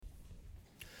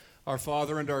Our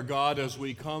Father and our God, as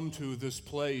we come to this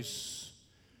place,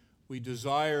 we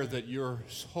desire that your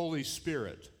Holy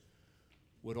Spirit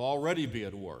would already be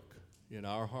at work in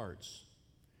our hearts,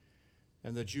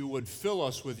 and that you would fill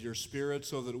us with your Spirit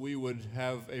so that we would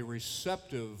have a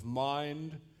receptive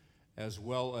mind as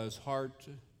well as heart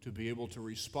to be able to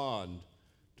respond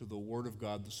to the Word of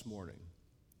God this morning.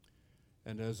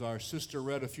 And as our sister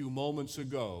read a few moments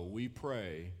ago, we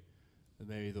pray that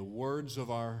may the words of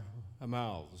our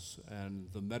mouths and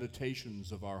the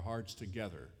meditations of our hearts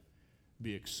together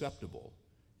be acceptable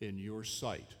in your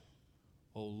sight,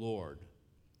 O Lord,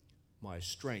 my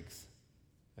strength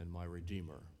and my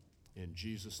Redeemer. In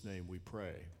Jesus' name we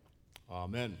pray.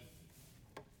 Amen.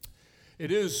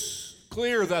 It is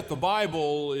clear that the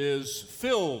Bible is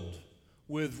filled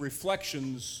with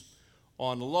reflections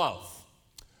on love,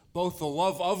 both the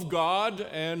love of God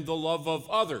and the love of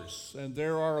others. And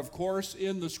there are, of course,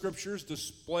 in the Scriptures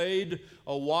displayed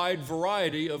a wide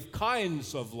variety of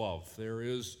kinds of love. There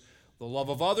is the love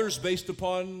of others based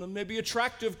upon maybe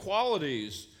attractive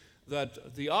qualities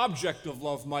that the object of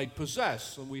love might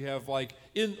possess. And we have like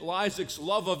in Isaac's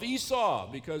love of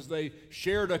Esau because they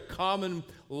shared a common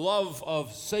love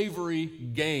of savory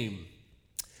game.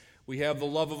 We have the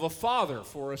love of a father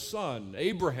for a son,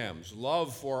 Abraham's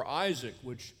love for Isaac,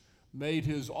 which made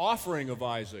his offering of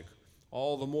Isaac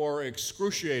all the more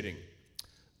excruciating.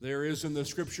 There is in the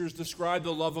Scriptures described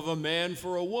the love of a man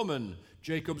for a woman,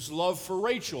 Jacob's love for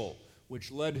Rachel,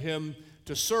 which led him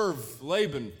to serve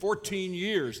Laban 14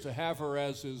 years to have her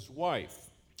as his wife.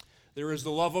 There is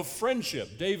the love of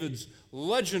friendship, David's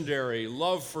legendary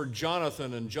love for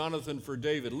Jonathan and Jonathan for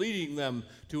David, leading them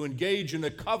to engage in a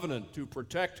covenant to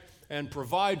protect and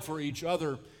provide for each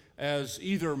other as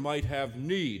either might have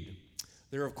need.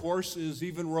 There, of course, is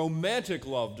even romantic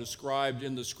love described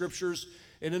in the Scriptures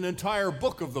in an entire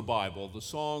book of the Bible, the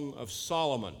Song of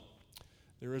Solomon.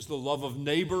 There is the love of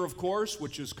neighbor, of course,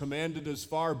 which is commanded as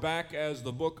far back as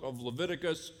the book of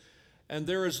Leviticus. And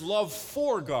there is love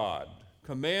for God,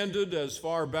 commanded as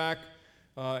far back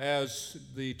as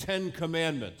the Ten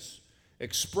Commandments,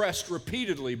 expressed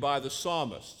repeatedly by the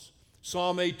psalmists.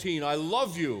 Psalm 18, I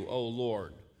love you, O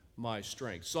Lord, my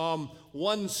strength. Psalm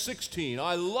 116,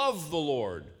 I love the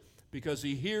Lord because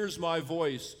he hears my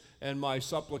voice and my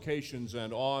supplications,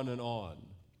 and on and on.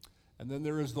 And then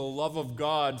there is the love of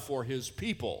God for his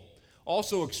people,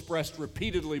 also expressed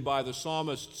repeatedly by the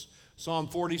psalmists. Psalm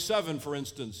 47, for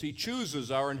instance, he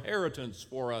chooses our inheritance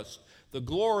for us, the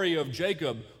glory of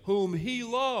Jacob, whom he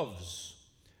loves.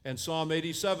 And Psalm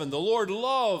 87, the Lord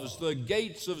loves the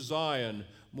gates of Zion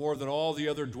more than all the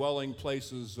other dwelling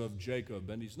places of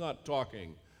Jacob. And he's not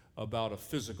talking about a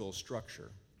physical structure.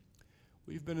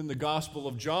 We've been in the Gospel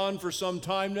of John for some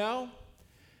time now,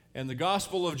 and the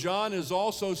Gospel of John is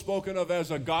also spoken of as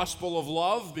a gospel of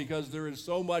love because there is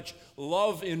so much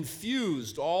love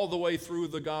infused all the way through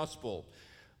the gospel.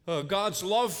 God's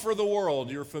love for the world.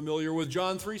 You're familiar with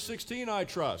John 3:16, I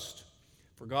trust.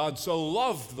 For God so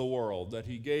loved the world that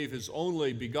he gave his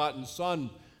only begotten Son,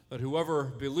 that whoever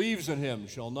believes in him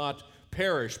shall not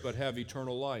perish but have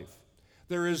eternal life.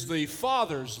 There is the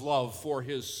Father's love for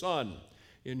his Son.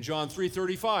 In John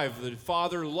 3:35, the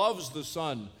Father loves the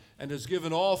Son and has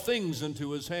given all things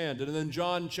into his hand. And then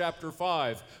John chapter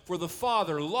 5, for the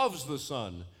Father loves the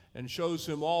Son and shows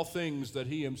him all things that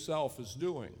he himself is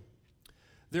doing.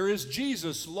 There is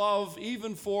Jesus' love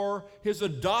even for his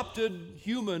adopted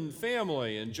human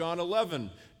family. In John 11,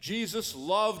 Jesus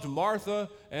loved Martha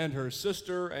and her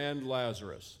sister and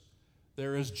Lazarus.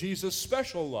 There is Jesus'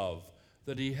 special love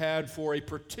that he had for a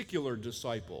particular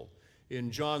disciple.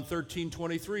 In John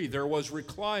 13:23, there was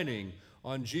reclining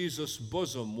on Jesus'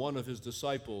 bosom one of his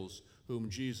disciples whom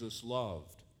Jesus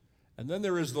loved. And then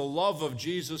there is the love of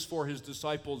Jesus for his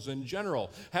disciples in general.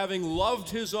 Having loved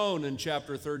his own in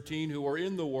chapter 13 who were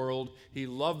in the world, he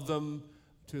loved them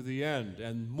to the end.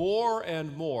 And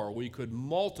more we could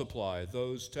multiply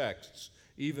those texts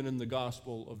even in the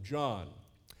Gospel of John.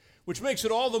 Which makes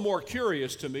it all the more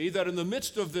curious to me that in the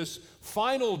midst of this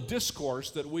final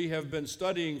discourse that we have been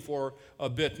studying for a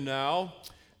bit now,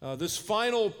 this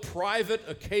final private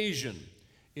occasion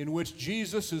in which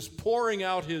Jesus is pouring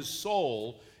out his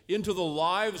soul into the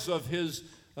lives of his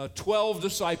 12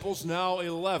 disciples, now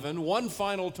 11, one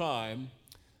final time,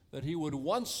 that he would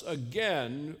once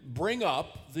again bring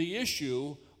up the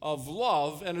issue of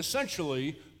love and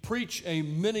essentially preach a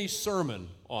mini sermon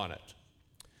on it.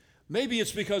 Maybe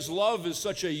it's because love is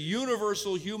such a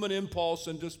universal human impulse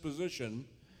and disposition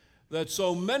that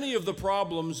so many of the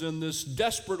problems in this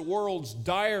desperate world's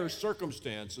dire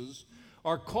circumstances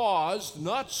are caused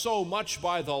not so much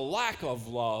by the lack of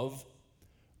love,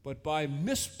 but by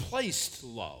misplaced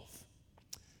love.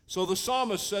 So the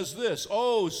psalmist says this,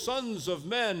 "O sons of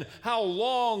men, how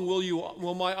long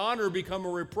will my honor become a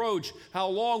reproach? How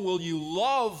long will you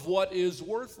love what is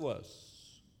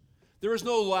worthless?" There is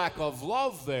no lack of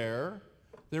love there.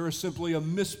 There is simply a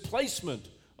misplacement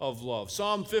of love.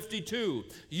 Psalm 52,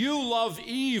 "You love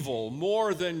evil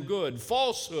more than good,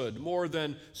 falsehood more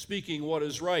than speaking what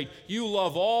is right. You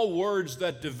love all words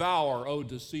that devour, O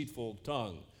deceitful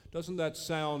tongue." Doesn't that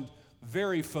sound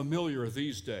very familiar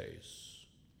these days?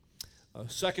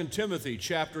 2 Timothy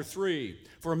chapter 3,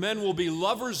 "For men will be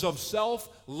lovers of self,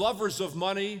 lovers of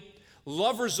money,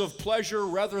 lovers of pleasure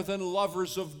rather than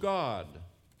lovers of God."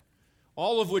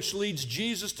 All of which leads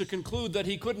Jesus to conclude that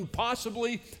he couldn't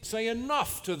possibly say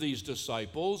enough to these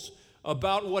disciples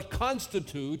about what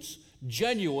constitutes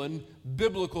genuine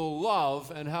biblical love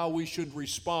and how we should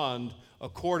respond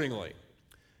accordingly.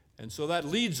 And so that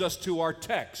leads us to our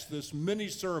text, this mini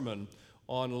sermon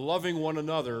on loving one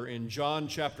another in John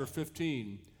chapter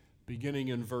 15, beginning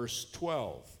in verse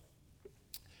 12.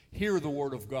 Hear the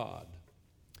word of God.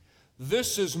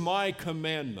 "This is my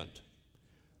commandment,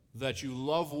 that you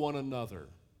love one another,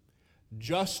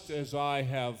 just as I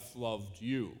have loved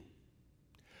you.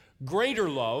 Greater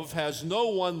love has no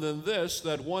one than this,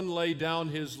 that one lay down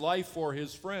his life for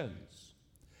his friends.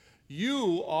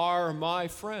 You are my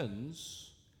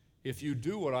friends if you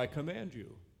do what I command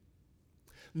you.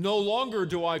 No longer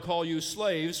do I call you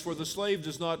slaves, for the slave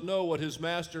does not know what his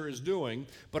master is doing,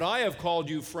 but I have called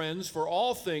you friends, for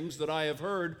all things that I have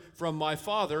heard from my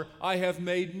Father I have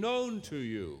made known to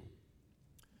you.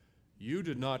 You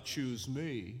did not choose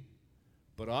me,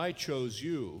 but I chose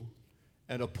you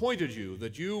and appointed you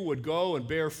that you would go and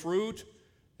bear fruit,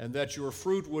 and that your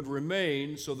fruit would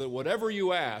remain, so that whatever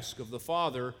you ask of the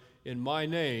Father in my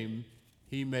name,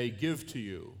 he may give to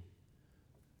you."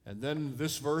 And then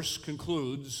this verse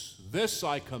concludes, "This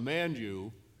I command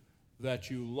you,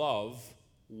 that you love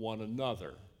one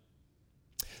another."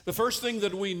 The first thing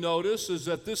that we notice is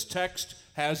that this text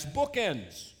has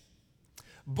bookends.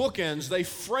 Bookends, they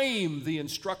frame the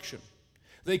instruction.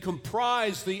 They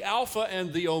comprise the alpha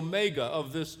and the omega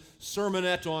of this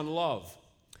sermonette on love.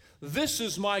 "This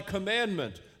is my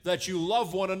commandment, that you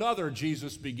love one another,"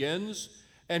 Jesus begins.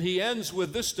 And he ends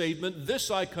with this statement, "This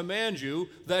I command you,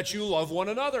 that you love one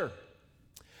another."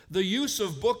 The use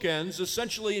of bookends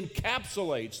essentially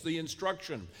encapsulates the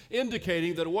instruction,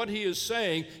 indicating that what he is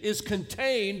saying is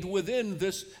contained within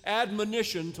this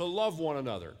admonition to love one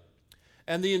another.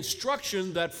 And the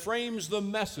instruction that frames the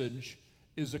message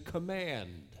is a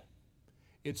command.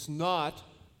 It's not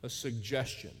a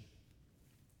suggestion.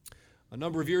 A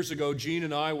number of years ago, Jean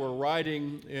and I were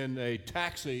riding in a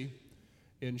taxi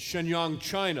in Shenyang,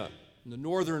 China, in the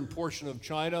northern portion of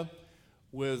China,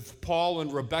 with Paul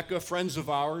and Rebecca, friends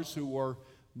of ours who were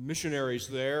missionaries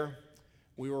there.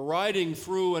 We were riding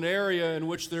through an area in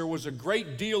which there was a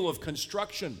great deal of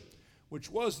construction,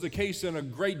 which was the case in a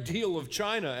great deal of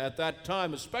China at that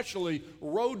time, especially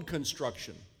road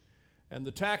construction. And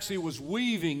the taxi was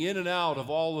weaving in and out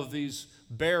of all of these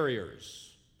barriers.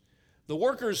 The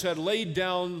workers had laid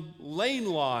down lane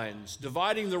lines,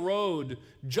 dividing the road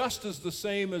just as the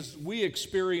same as we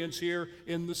experience here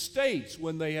in the States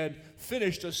when they had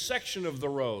finished a section of the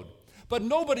road. But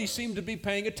nobody seemed to be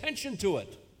paying attention to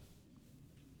it.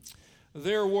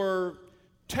 There were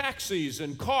taxis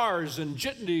and cars and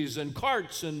jitneys and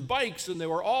carts and bikes, and they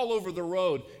were all over the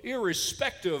road,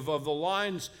 irrespective of the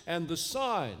lines and the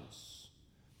signs.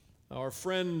 Our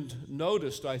friend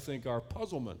noticed, I think, our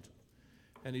puzzlement.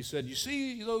 And he said, "You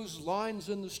see those lines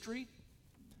in the street?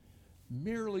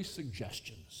 Merely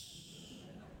suggestions."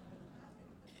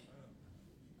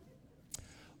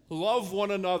 Love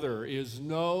one another is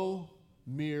no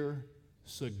mere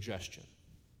suggestion.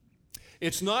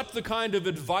 It's not the kind of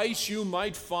advice you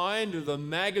might find in the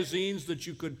magazines that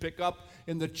you could pick up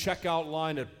in the checkout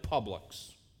line at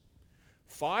Publix.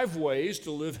 5 ways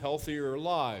to live healthier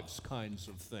lives kinds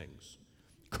of things.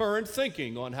 Current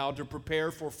thinking on how to prepare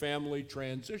for family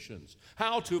transitions,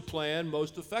 how to plan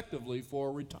most effectively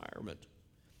for retirement.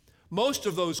 Most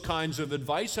of those kinds of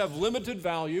advice have limited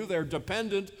value. They're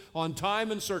dependent on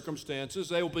time and circumstances.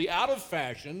 They will be out of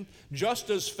fashion just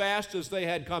as fast as they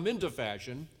had come into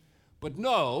fashion. But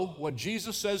no, what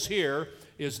Jesus says here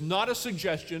is not a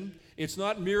suggestion. It's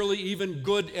not merely even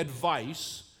good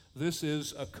advice. This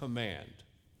is a command.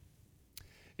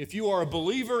 If you are a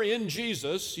believer in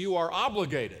Jesus, you are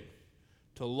obligated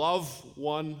to love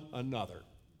one another.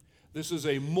 This is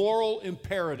a moral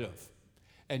imperative,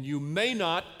 and you may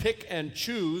not pick and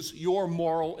choose your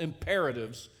moral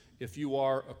imperatives if you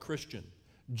are a Christian.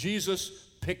 Jesus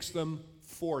picks them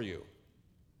for you.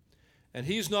 And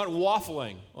he's not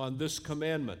waffling on this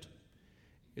commandment.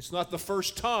 It's not the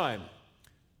first time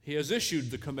he has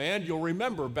issued the command. You'll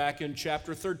remember back in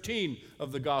chapter 13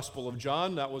 of the Gospel of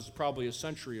John, that was probably a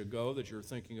century ago that you're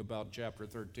thinking about chapter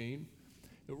 13.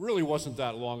 It really wasn't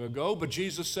that long ago, but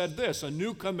Jesus said this, "A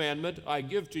new commandment I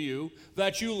give to you,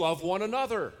 that you love one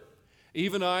another.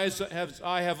 Even as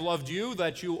I have loved you,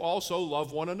 that you also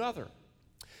love one another."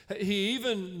 He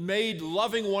even made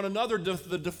loving one another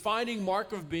the defining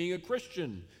mark of being a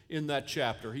Christian in that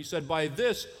chapter. He said, "By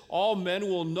this all men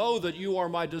will know that you are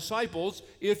my disciples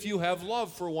if you have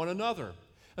love for one another."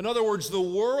 In other words, the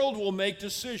world will make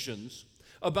decisions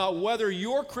about whether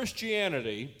your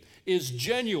Christianity is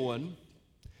genuine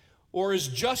or is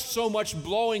just so much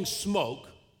blowing smoke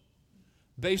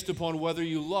based upon whether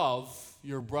you love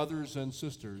your brothers and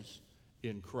sisters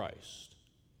in Christ.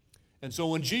 And so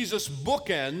when Jesus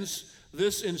bookends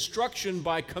this instruction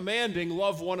by commanding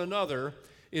love one another,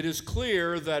 it is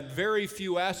clear that very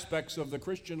few aspects of the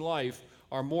Christian life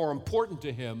are more important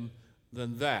to him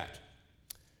than that.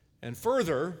 And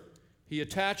further, he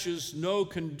attaches no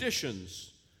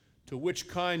conditions to which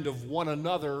kind of one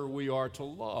another we are to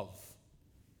love.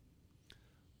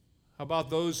 How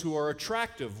about those who are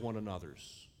attractive one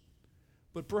another's,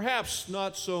 but perhaps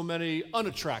not so many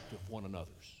unattractive one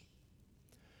another's?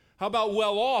 How about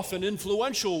well-off and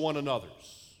influential one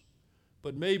another's,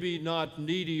 but maybe not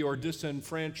needy or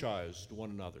disenfranchised one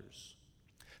another's?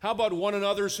 How about one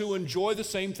another's who enjoy the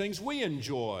same things we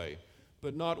enjoy,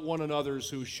 but not one another's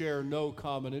who share no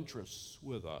common interests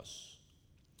with us?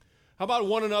 How about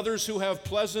one another's who have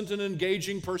pleasant and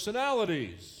engaging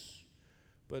personalities,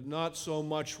 but not so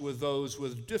much with those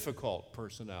with difficult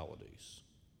personalities?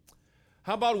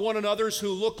 How about one another's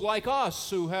who look like us,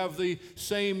 who have the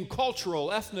same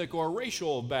cultural, ethnic, or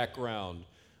racial background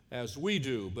as we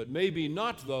do, but maybe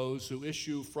not those who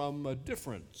issue from a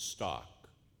different stock?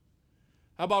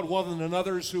 How about one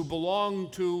another's who belong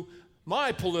to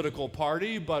my political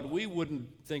party, but we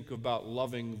wouldn't think about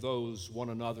loving those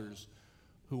one another's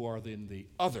who are in the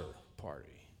other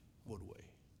party, would we?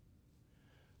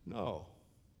 No.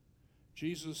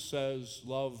 Jesus says,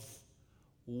 love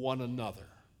one another.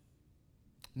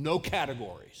 No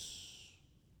categories.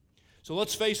 So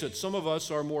let's face it, some of us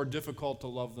are more difficult to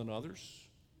love than others,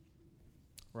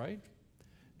 right?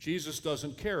 Jesus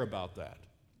doesn't care about that.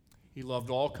 He loved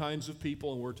all kinds of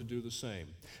people, and we're to do the same.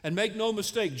 And make no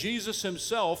mistake, Jesus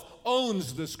himself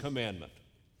owns this commandment.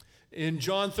 In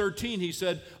John 13, he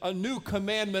said, "A new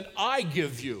commandment I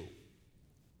give you."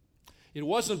 It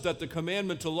wasn't that the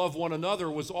commandment to love one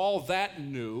another was all that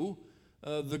new.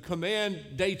 The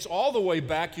command dates all the way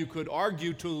back, you could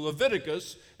argue, to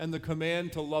Leviticus and the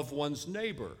command to love one's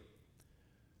neighbor.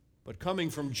 But coming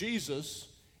from Jesus,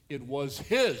 it was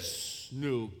his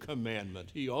new commandment.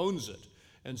 He owns it.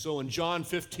 And so in John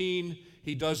 15,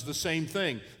 he does the same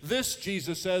thing. "This,"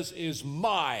 Jesus says, "is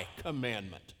my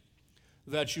commandment,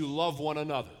 that you love one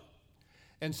another."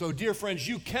 And so, dear friends,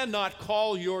 you cannot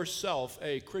call yourself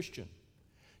a Christian.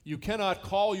 You cannot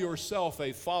call yourself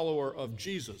a follower of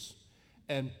Jesus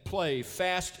and play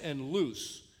fast and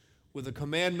loose with a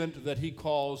commandment that he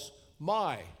calls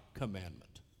my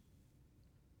commandment.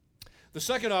 The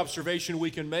second observation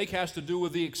we can make has to do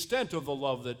with the extent of the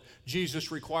love that Jesus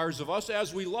requires of us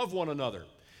as we love one another.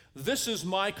 "This is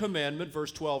my commandment,"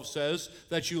 verse 12 says,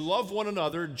 "that you love one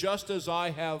another just as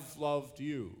I have loved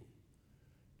you."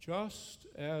 Just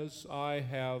as I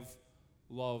have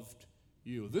loved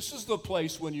you. This is the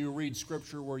place when you read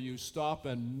Scripture where you stop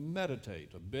and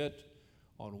meditate a bit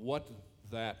on what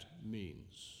that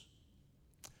means.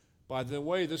 By the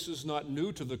way, this is not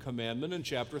new to the commandment. In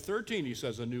chapter 13, he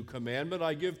says, "A new commandment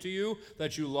I give to you,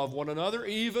 that you love one another,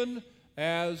 even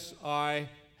as I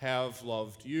have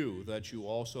loved you, that you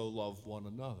also love one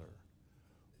another."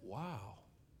 Wow.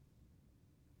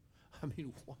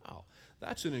 Wow.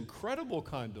 That's an incredible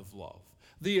kind of love.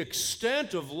 The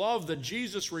extent of love that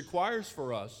Jesus requires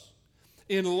for us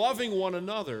in loving one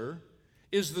another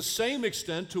is the same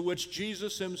extent to which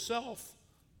Jesus himself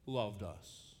loved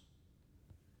us.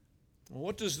 Well,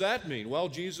 what does that mean? Well,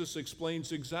 Jesus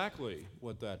explains exactly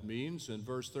what that means. In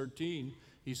verse 13,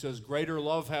 he says, "Greater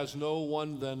love has no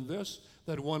one than this,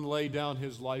 that one lay down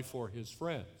his life for his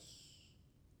friends."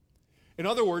 In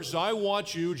other words, I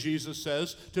want you, Jesus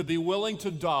says, to be willing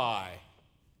to die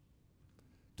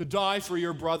for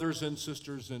your brothers and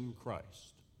sisters in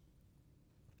Christ.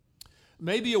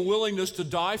 Maybe a willingness to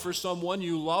die for someone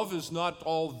you love is not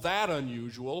all that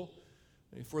unusual.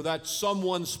 For that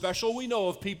someone special, we know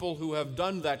of people who have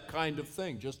done that kind of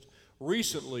thing. Just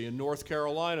recently in North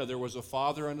Carolina, there was a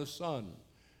father and a son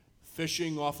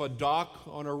fishing off a dock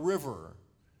on a river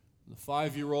The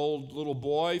 5-year-old little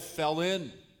boy fell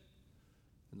in,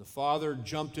 and the father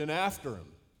jumped in after him,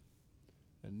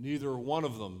 and neither one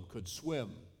of them could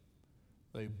swim.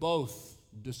 They both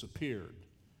disappeared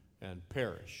and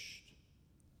perished.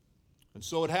 And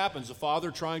so it happens, a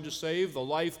father trying to save the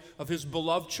life of his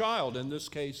beloved child. In this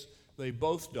case, they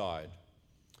both died.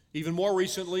 Even more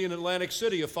recently in Atlantic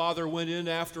City, a father went in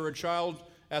after a child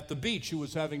at the beach who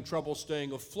was having trouble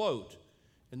staying afloat.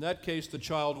 In that case, the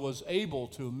child was able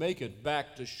to make it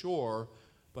back to shore,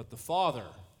 but the father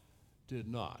did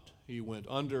not. He went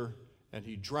under and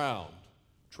he drowned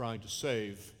trying to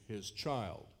save his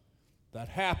child. That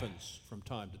happens from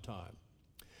time to time.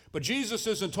 But Jesus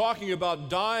isn't talking about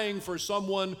dying for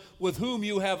someone with whom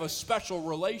you have a special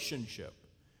relationship.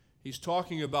 He's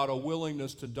talking about a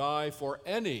willingness to die for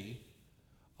any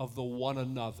of the one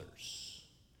another's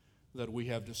that we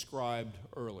have described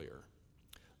earlier.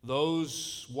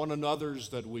 Those one another's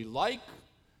that we like,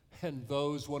 and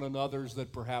those one another's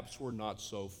that perhaps we're not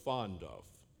so fond of.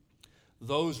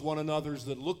 Those one another's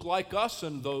that look like us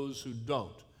and those who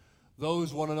don't.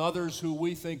 Those one another's who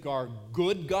we think are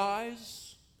good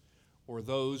guys or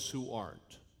those who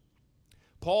aren't.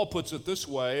 Paul puts it this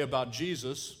way about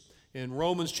Jesus in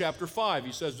Romans chapter 5.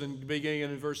 He says, beginning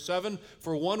in verse 7,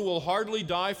 "For one will hardly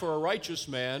die for a righteous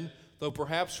man, though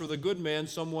perhaps for the good man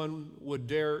someone would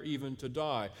dare even to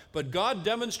die. But God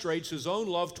demonstrates his own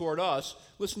love toward us,"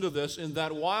 listen to this, "in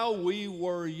that while we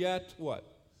were yet," what?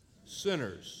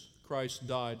 "Sinners, Christ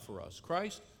died for us."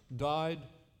 Christ died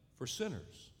for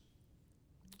sinners.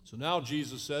 So now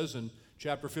Jesus says in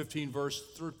chapter 15, verse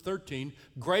 13,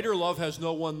 "Greater love has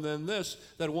no one than this,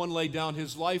 that one lay down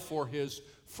his life for his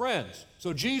friends."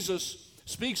 So Jesus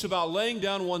speaks about laying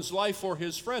down one's life for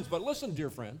his friends. But listen, dear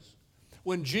friends,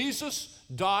 when Jesus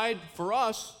died for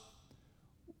us,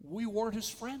 we weren't his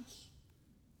friends.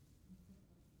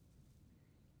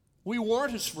 We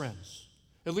weren't his friends,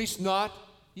 at least not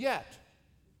yet.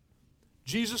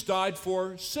 Jesus died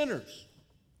for sinners.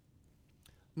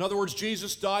 In other words,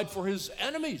 Jesus died for his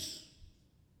enemies.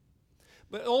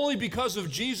 But only because of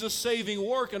Jesus' saving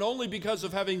work and only because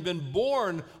of having been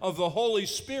born of the Holy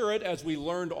Spirit, as we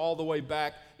learned all the way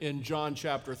back in John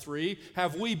chapter 3,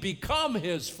 have we become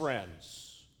his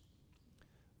friends.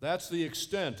 That's the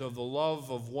extent of the love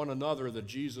of one another that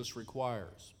Jesus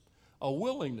requires. A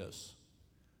willingness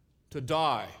to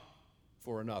die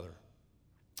for another.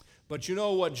 But you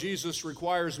know what Jesus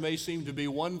requires may seem to be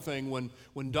one thing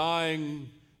when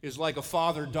dying is like a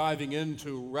father diving in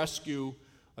to rescue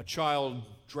a child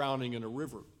drowning in a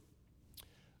river.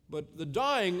 But the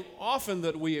dying often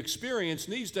that we experience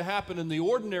needs to happen in the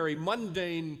ordinary,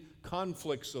 mundane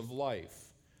conflicts of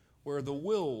life, where the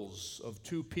wills of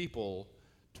two people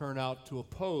turn out to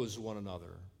oppose one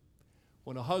another.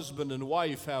 When a husband and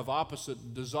wife have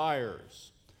opposite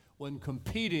desires, when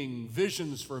competing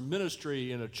visions for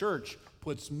ministry in a church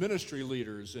puts ministry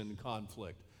leaders in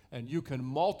conflict, and you can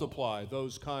multiply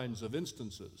those kinds of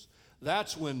instances.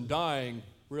 That's when dying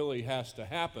really has to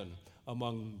happen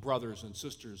among brothers and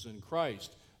sisters in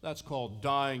Christ. That's called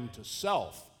dying to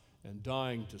self and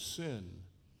dying to sin.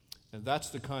 And that's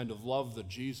the kind of love that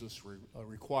Jesus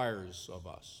requires of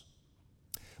us.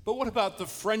 But what about the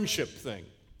friendship thing?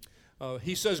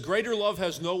 He says, "Greater love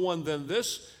has no one than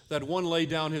this, that one lay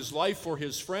down his life for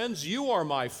his friends. You are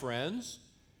my friends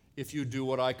if you do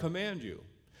what I command you.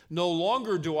 No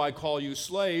longer do I call you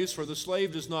slaves, for the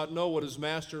slave does not know what his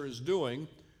master is doing,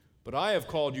 but I have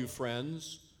called you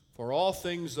friends, for all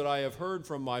things that I have heard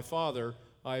from my Father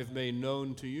I have made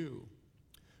known to you."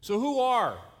 So who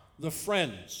are the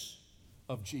friends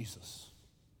of Jesus?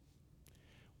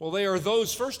 Well, they are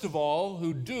those, first of all,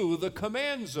 who do the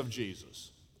commands of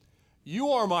Jesus.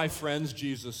 You are my friends,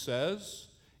 Jesus says,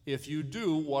 if you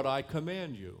do what I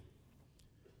command you.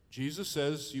 Jesus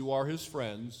says you are his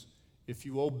friends if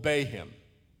you obey him,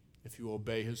 if you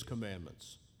obey his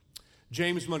commandments.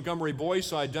 James Montgomery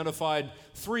Boyce identified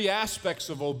 3 aspects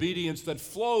of obedience that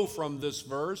flow from this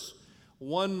verse.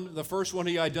 The first one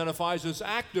he identifies as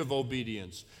active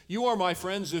obedience. You are my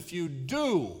friends if you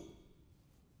do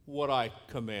what I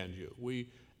command you. We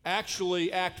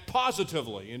actually act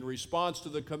positively in response to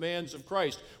the commands of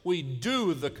Christ. We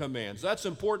do the commands. That's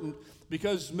important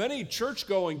because many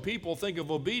church-going people think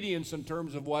of obedience in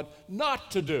terms of what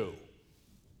not to do.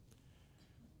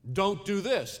 Don't do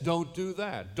this, don't do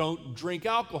that. Don't drink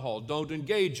alcohol, don't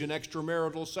engage in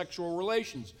extramarital sexual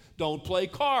relations. Don't play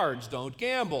cards, don't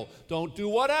gamble, don't do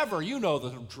whatever. You know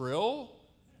the drill.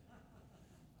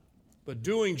 But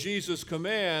doing Jesus'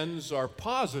 commands are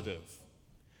positive.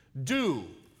 Do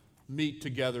meet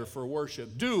together for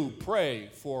worship. Do pray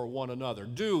for one another.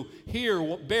 Do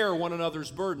bear one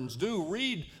another's burdens. Do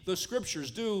read the Scriptures.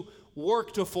 Do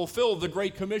work to fulfill the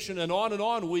Great Commission, and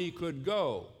on we could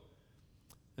go.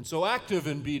 And so active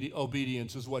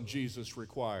obedience is what Jesus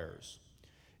requires.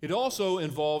 It also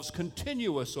involves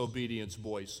continuous obedience,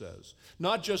 Boyce says,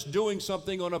 not just doing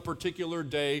something on a particular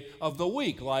day of the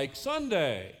week, like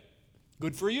Sunday.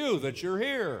 Good for you that you're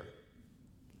here.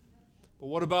 But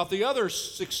what about the other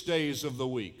 6 days of the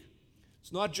week?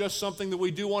 It's not just something that we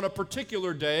do on a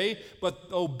particular day, but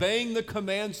obeying the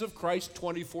commands of Christ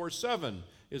 24/7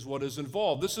 is what is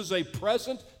involved. This is a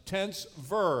present tense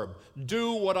verb.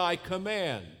 Do what I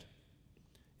command.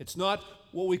 It's not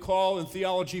what we call in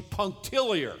theology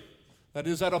punctiliar. That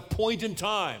is at a point in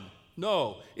time.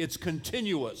 No, it's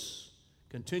continuous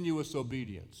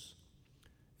obedience.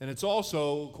 And it's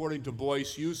also, according to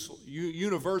Boyce,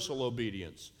 universal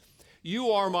obedience.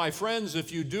 You are my friends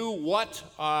if you do what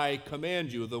I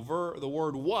command you. The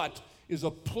word what is a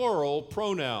plural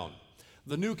pronoun.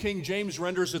 The New King James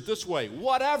renders it this way: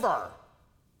 whatever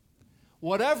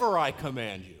I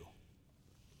command you.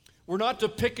 We're not to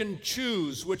pick and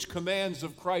choose which commands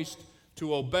of Christ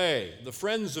to obey. The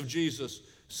friends of Jesus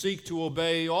seek to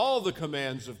obey all the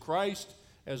commands of Christ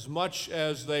as much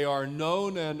as they are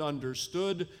known and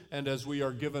understood, and as we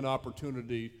are given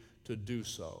opportunity to do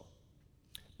so.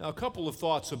 Now, a couple of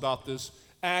thoughts about this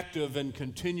active and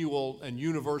continual and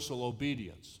universal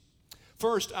obedience.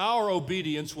 First, our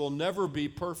obedience will never be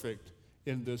perfect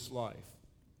in this life.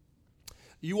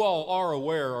 You all are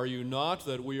aware, are you not,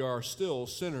 that we are still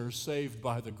sinners saved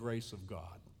by the grace of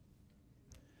God.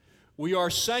 We are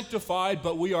sanctified,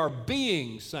 but we are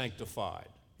being sanctified.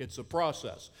 It's a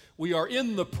process. We are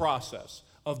in the process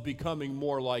of becoming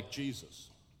more like Jesus.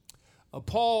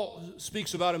 Paul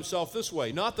speaks about himself this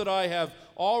way: not that I have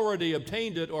already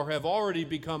obtained it or have already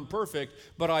become perfect,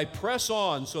 but I press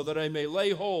on so that I may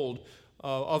lay hold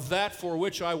of that for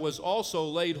which I was also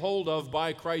laid hold of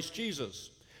by Christ Jesus.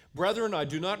 Brethren, I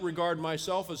do not regard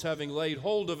myself as having laid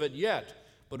hold of it yet,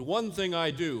 but one thing I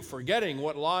do, forgetting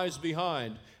what lies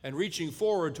behind and reaching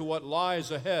forward to what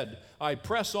lies ahead, I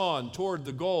press on toward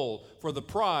the goal for the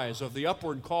prize of the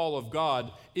upward call of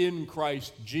God in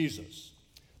Christ Jesus.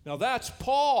 Now that's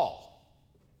Paul.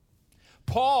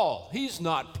 Paul, he's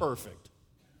not perfect.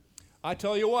 I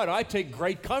tell you what, I take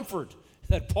great comfort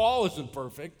that Paul isn't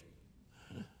perfect.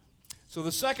 So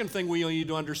the second thing we need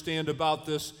to understand about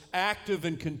this active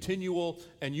and continual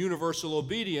and universal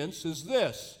obedience is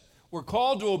this: we're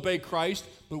called to obey Christ,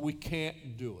 but we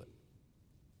can't do it.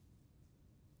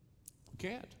 We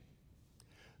can't.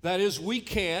 That is, we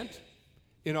can't,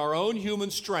 in our own human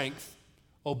strength,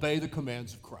 obey the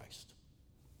commands of Christ.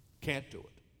 Can't do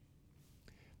it.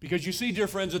 Because you see, dear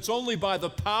friends, it's only by the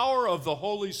power of the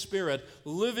Holy Spirit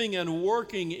living and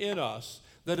working in us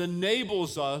that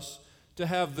enables us to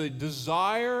have the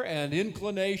desire and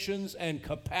inclinations and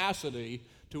capacity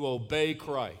to obey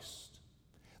Christ.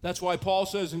 That's why Paul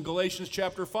says in Galatians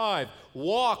chapter 5,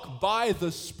 walk by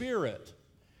the Spirit,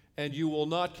 and you will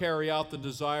not carry out the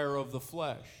desire of the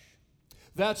flesh.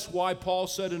 That's why Paul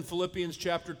said in Philippians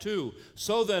chapter 2,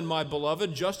 so then, my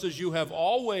beloved, just as you have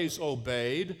always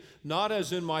obeyed, not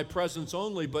as in my presence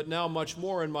only, but now much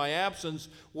more in my absence,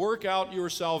 work out your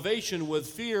salvation with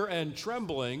fear and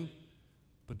trembling.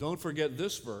 But don't forget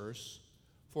this verse,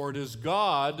 for it is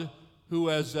God who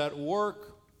is at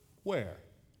work, where?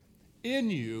 In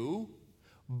you,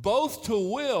 both to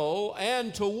will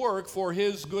and to work for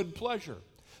his good pleasure.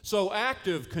 So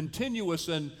active, continuous,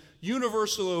 and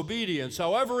universal obedience,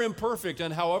 however imperfect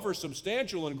and however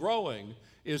substantial and growing,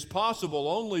 is possible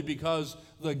only because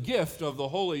the gift of the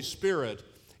Holy Spirit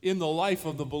in the life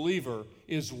of the believer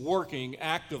is working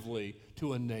actively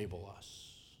to enable us.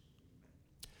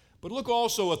 But look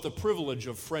also at the privilege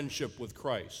of friendship with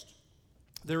Christ.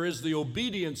 There is the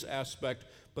obedience aspect,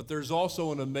 but there's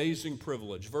also an amazing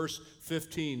privilege. Verse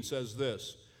 15 says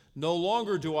this: no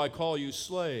longer do I call you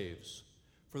slaves,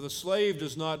 for the slave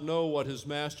does not know what his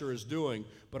master is doing,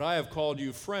 but I have called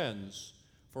you friends,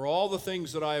 for all the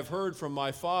things that I have heard from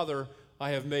my Father I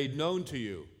have made known to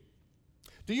you.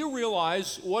 Do you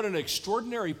realize what an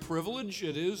extraordinary privilege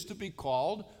it is to be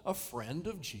called a friend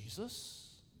of Jesus?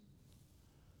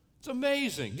 It's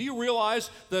amazing. Do you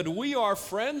realize that we are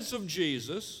friends of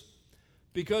Jesus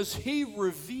because he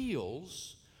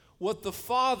reveals what the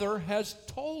Father has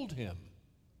told him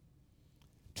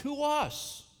to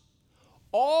us?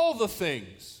 All the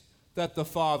things that the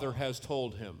Father has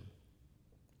told him.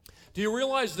 Do you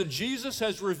realize that Jesus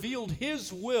has revealed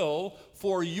his will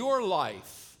for your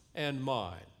life and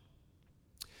mine?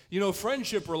 You know,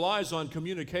 friendship relies on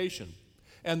communication.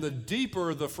 And the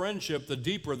deeper the friendship, the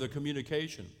deeper the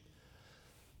communication.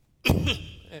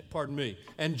 Pardon me.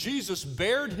 And Jesus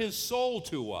bared his soul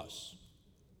to us.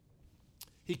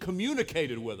 He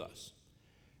communicated with us.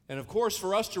 And of course,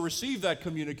 for us to receive that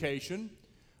communication,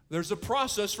 there's a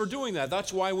process for doing that.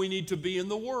 That's why we need to be in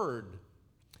the Word.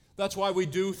 That's why we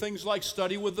do things like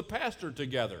study with the pastor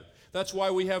together. That's why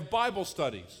we have Bible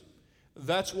studies.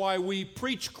 That's why we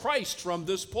preach Christ from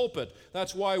this pulpit.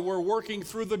 That's why we're working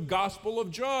through the Gospel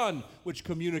of John, which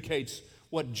communicates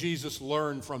what Jesus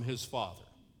learned from his Father.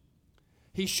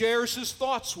 He shares his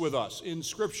thoughts with us in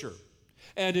Scripture.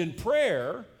 And in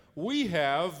prayer, we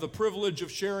have the privilege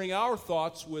of sharing our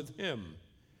thoughts with him.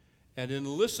 And in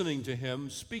listening to him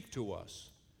speak to us.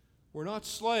 We're not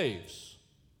slaves.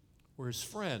 We're his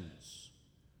friends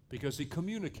because he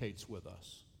communicates with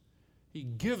us. He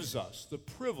gives us the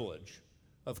privilege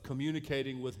of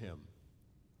communicating with him.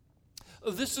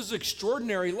 This is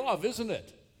extraordinary love, isn't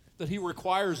it? That he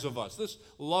requires of us, this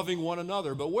loving one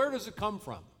another. But where does it come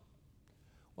from?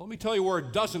 Well, let me tell you where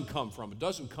it doesn't come from. It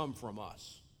doesn't come from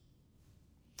us.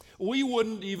 We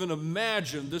wouldn't even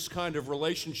imagine this kind of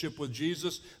relationship with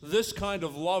Jesus, this kind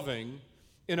of loving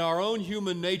in our own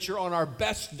human nature on our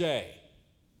best day.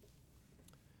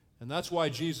 And that's why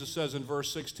Jesus says in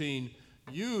verse 16,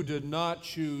 "You did not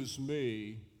choose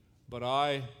me, but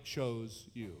I chose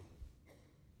you."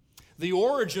 The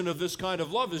origin of this kind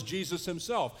of love is Jesus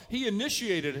himself. He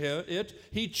initiated it.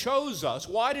 He chose us.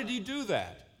 Why did he do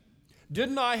that?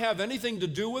 Didn't I have anything to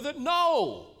do with it?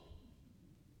 No.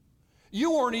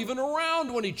 You weren't even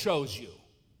around when he chose you.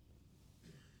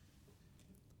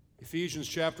 Ephesians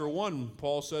chapter 1,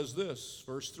 Paul says this,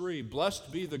 verse 3, "Blessed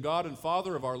be the God and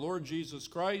Father of our Lord Jesus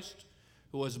Christ,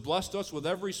 who has blessed us with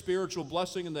every spiritual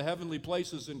blessing in the heavenly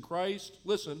places in Christ."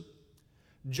 Listen,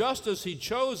 just as he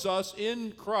chose us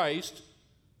in Christ,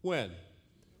 when?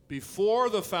 Before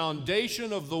the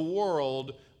foundation of the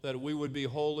world, that we would be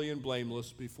holy and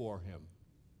blameless before him.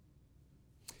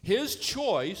 His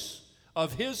choice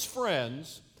of his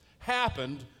friends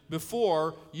happened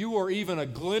before you were even a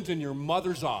glint in your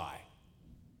mother's eye.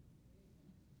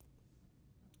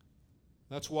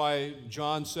 That's why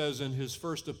John says in his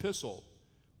first epistle,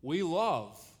 we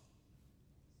love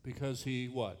because he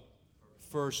what?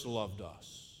 First loved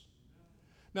us.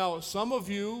 Now, some of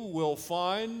you will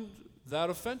find that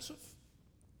offensive.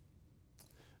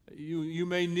 You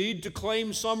may need to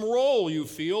claim some role you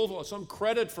feel, some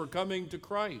credit for coming to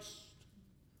Christ.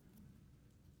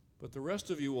 But the rest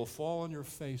of you will fall on your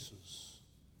faces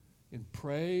in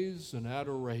praise and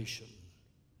adoration,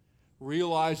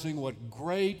 realizing what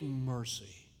great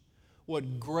mercy,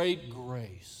 what great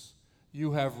grace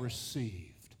you have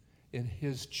received in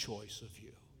his choice of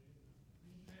you.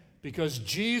 Because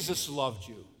Jesus loved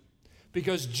you,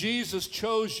 because Jesus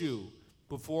chose you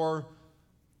before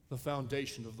the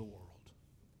foundation of the world.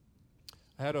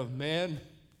 I had a man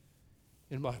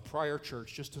in my prior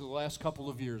church, just in the last couple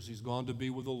of years, he's gone to be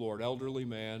with the Lord, elderly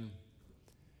man.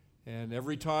 And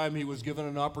every time he was given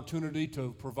an opportunity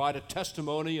to provide a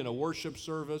testimony in a worship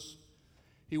service,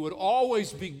 he would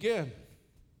always begin,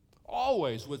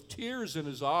 always with tears in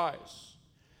his eyes,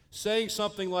 saying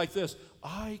something like this,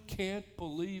 "I can't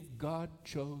believe God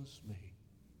chose me.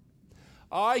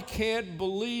 I can't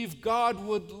believe God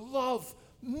would love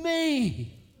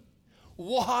me.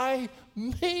 Why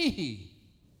me?"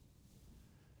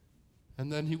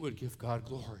 And then he would give God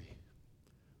glory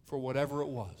for whatever it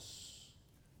was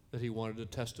that he wanted to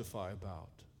testify about.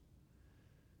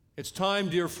 It's time,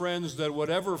 dear friends, that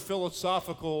whatever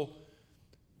philosophical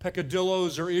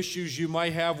peccadillos or issues you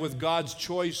might have with God's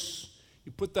choice,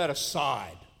 you put that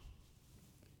aside.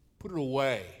 Put it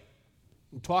away.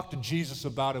 And talk to Jesus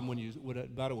about it when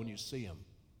you see him.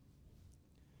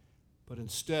 But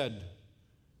instead,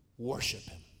 worship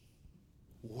him.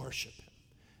 Worship him.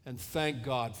 And thank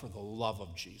God for the love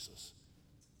of Jesus.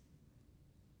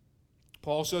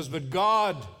 Paul says, "But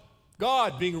God,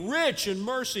 being rich in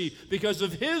mercy because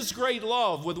of his great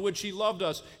love with which he loved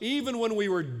us, even when we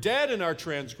were dead in our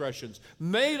transgressions,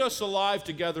 made us alive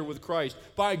together with Christ.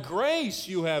 By grace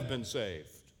you have been saved.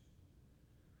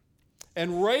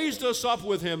 And raised us up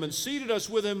with him and seated us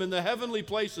with him in the heavenly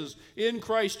places in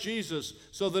Christ Jesus,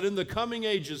 so that in the coming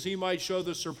ages he might show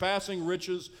the surpassing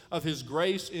riches of his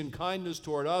grace in kindness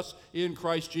toward us in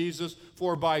Christ Jesus.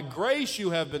 For by grace you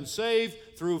have been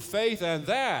saved through faith, and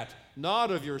that not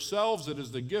of yourselves, it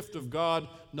is the gift of God,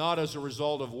 not as a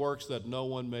result of works, that no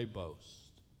one may boast."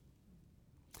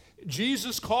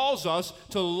 Jesus calls us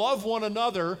to love one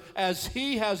another as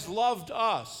he has loved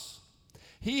us.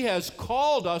 He has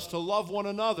called us to love one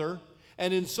another,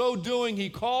 and in so doing,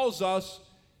 he calls us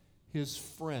his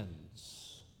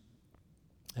friends.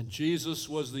 And Jesus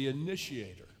was the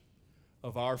initiator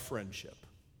of our friendship.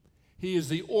 He is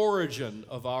the origin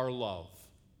of our love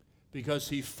because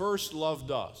he first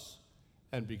loved us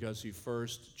and because he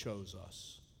first chose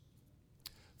us.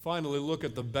 Finally, look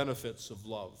at the benefits of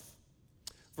love.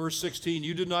 Verse 16,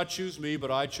 you did not choose me,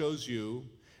 but I chose you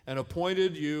and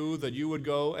appointed you that you would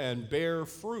go and bear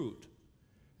fruit,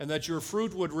 and that your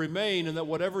fruit would remain, and that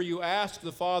whatever you ask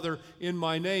the Father in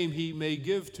my name, he may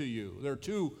give to you. There are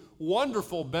two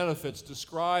wonderful benefits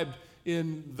described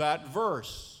in that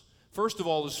verse. First of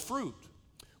all is fruit.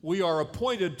 We are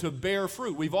appointed to bear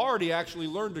fruit. We've already actually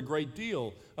learned a great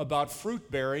deal about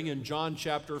fruit bearing in John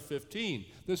chapter 15.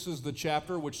 This is the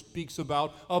chapter which speaks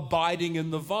about abiding in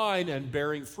the vine and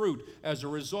bearing fruit as a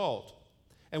result.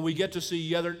 And we get to see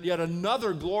yet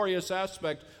another glorious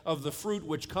aspect of the fruit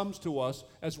which comes to us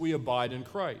as we abide in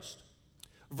Christ.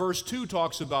 Verse 2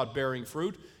 talks about bearing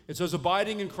fruit. It says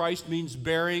abiding in Christ means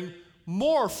bearing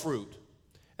more fruit.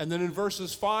 And then in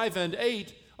verses 5 and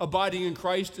 8, abiding in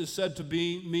Christ is said to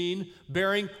mean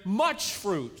bearing much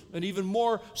fruit, an even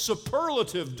more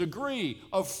superlative degree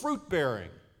of fruit bearing.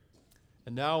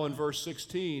 And now in verse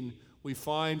 16, we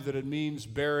find that it means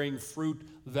bearing fruit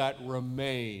that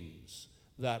remains,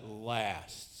 that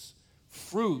lasts.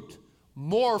 Fruit,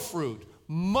 more fruit,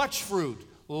 much fruit,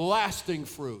 lasting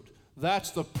fruit. That's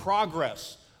the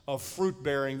progress of fruit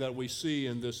bearing that we see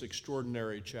in this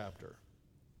extraordinary chapter.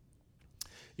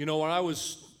 You know, when I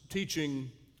was teaching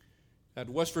at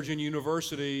West Virginia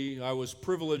University, I was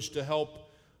privileged to help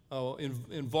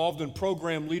involved in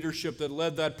program leadership that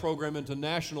led that program into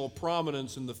national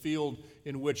prominence in the field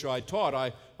in which I taught.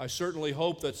 I certainly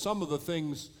hope that some of the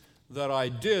things that I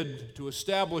did to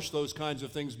establish those kinds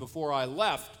of things before I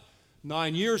left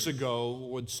 9 years ago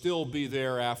would still be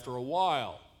there after a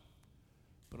while.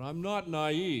 But I'm not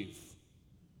naive.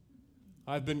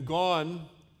 I've been gone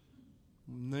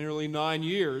nearly 9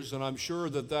 years, and I'm sure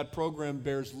that that program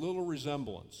bears little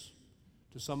resemblance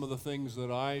to some of the things that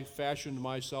I fashioned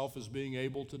myself as being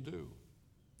able to do.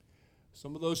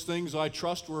 Some of those things I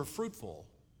trust were fruitful,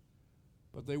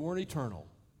 but they weren't eternal.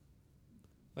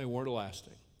 They weren't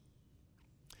lasting.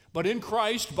 But in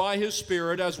Christ, by his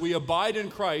Spirit, as we abide in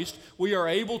Christ, we are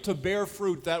able to bear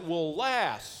fruit that will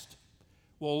last,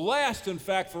 in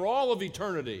fact, for all of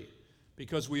eternity,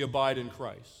 because we abide in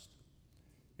Christ.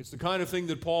 It's the kind of thing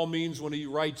that Paul means when he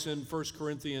writes in 1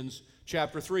 Corinthians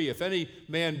chapter 3, if any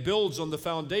man builds on the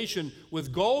foundation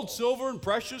with gold, silver, and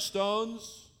precious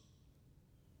stones,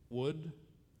 wood,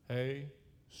 hay,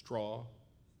 straw,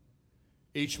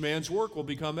 each man's work will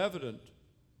become evident.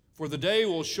 For the day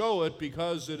will show it,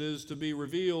 because it is to be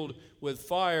revealed with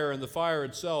fire, and the fire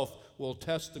itself will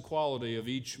test the quality of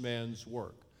each man's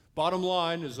work. Bottom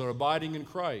line is that abiding in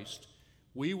Christ,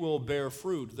 we will bear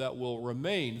fruit that will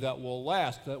remain, that will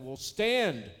last, that will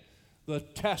stand the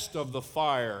test of the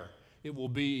fire. It will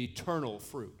be eternal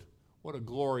fruit. What a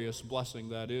glorious blessing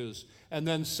that is. And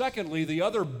then secondly, the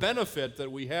other benefit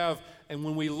that we have, and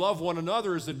when we love one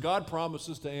another, is that God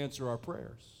promises to answer our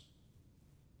prayers.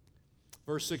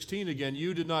 Verse 16 again,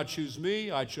 you did not choose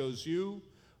me, I chose you,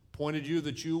 appointed you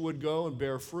that you would go and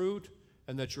bear fruit,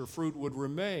 and that your fruit would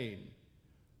remain,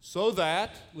 so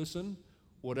that, listen,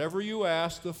 whatever you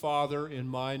ask the Father in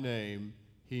my name,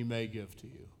 he may give to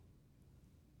you.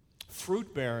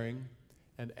 Fruit bearing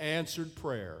and answered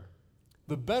prayer,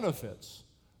 the benefits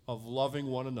of loving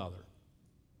one another.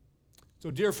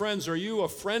 So, dear friends, are you a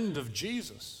friend of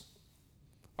Jesus?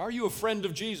 Are you a friend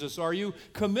of Jesus? Are you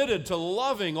committed to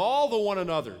loving all the one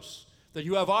another's that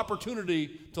you have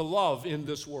opportunity to love in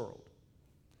this world?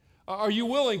 Are you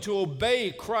willing to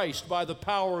obey Christ by the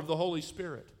power of the Holy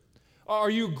Spirit? Are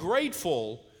you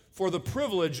grateful for the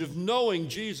privilege of knowing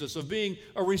Jesus, of being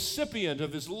a recipient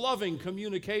of his loving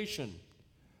communication,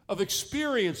 of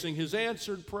experiencing his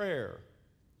answered prayer?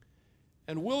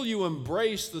 And will you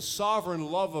embrace the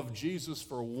sovereign love of Jesus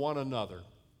for one another?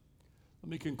 Let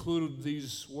me conclude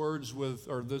these words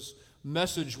this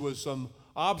message with some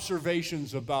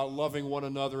observations about loving one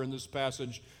another in this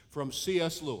passage from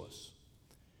C.S. Lewis.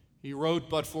 He wrote,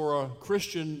 but for a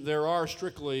Christian, there are,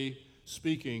 strictly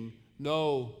speaking,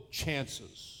 no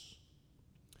chances.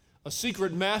 A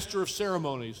secret master of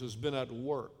ceremonies has been at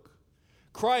work.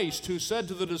 Christ, who said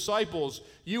to the disciples,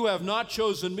 you have not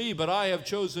chosen me, but I have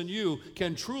chosen you,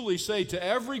 can truly say to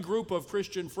every group of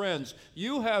Christian friends,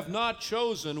 you have not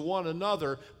chosen one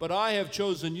another, but I have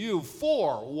chosen you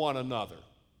for one another.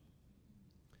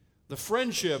 The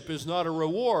friendship is not a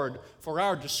reward for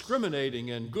our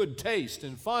discriminating and good taste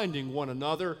in finding one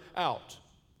another out.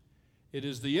 It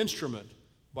is the instrument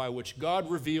by which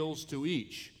God reveals to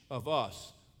each of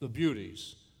us the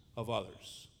beauties of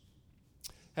others.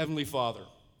 Heavenly Father,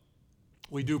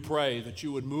 We do pray that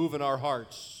you would move in our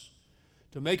hearts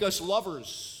to make us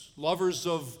lovers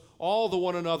of all the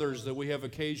one another's that we have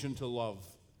occasion to love.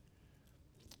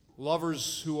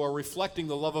 Lovers who are reflecting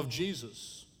the love of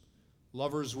Jesus.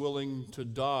 Lovers willing to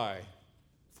die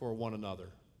for one another.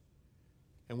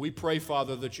 And we pray,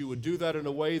 Father, that you would do that in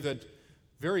a way that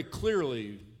very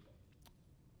clearly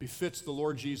befits the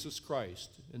Lord Jesus Christ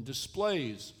and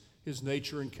displays his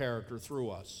nature and character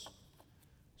through us,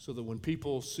 so that when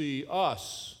people see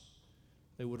us,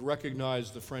 they would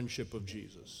recognize the friendship of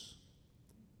Jesus.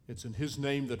 It's in his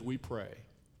name that we pray.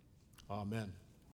 Amen.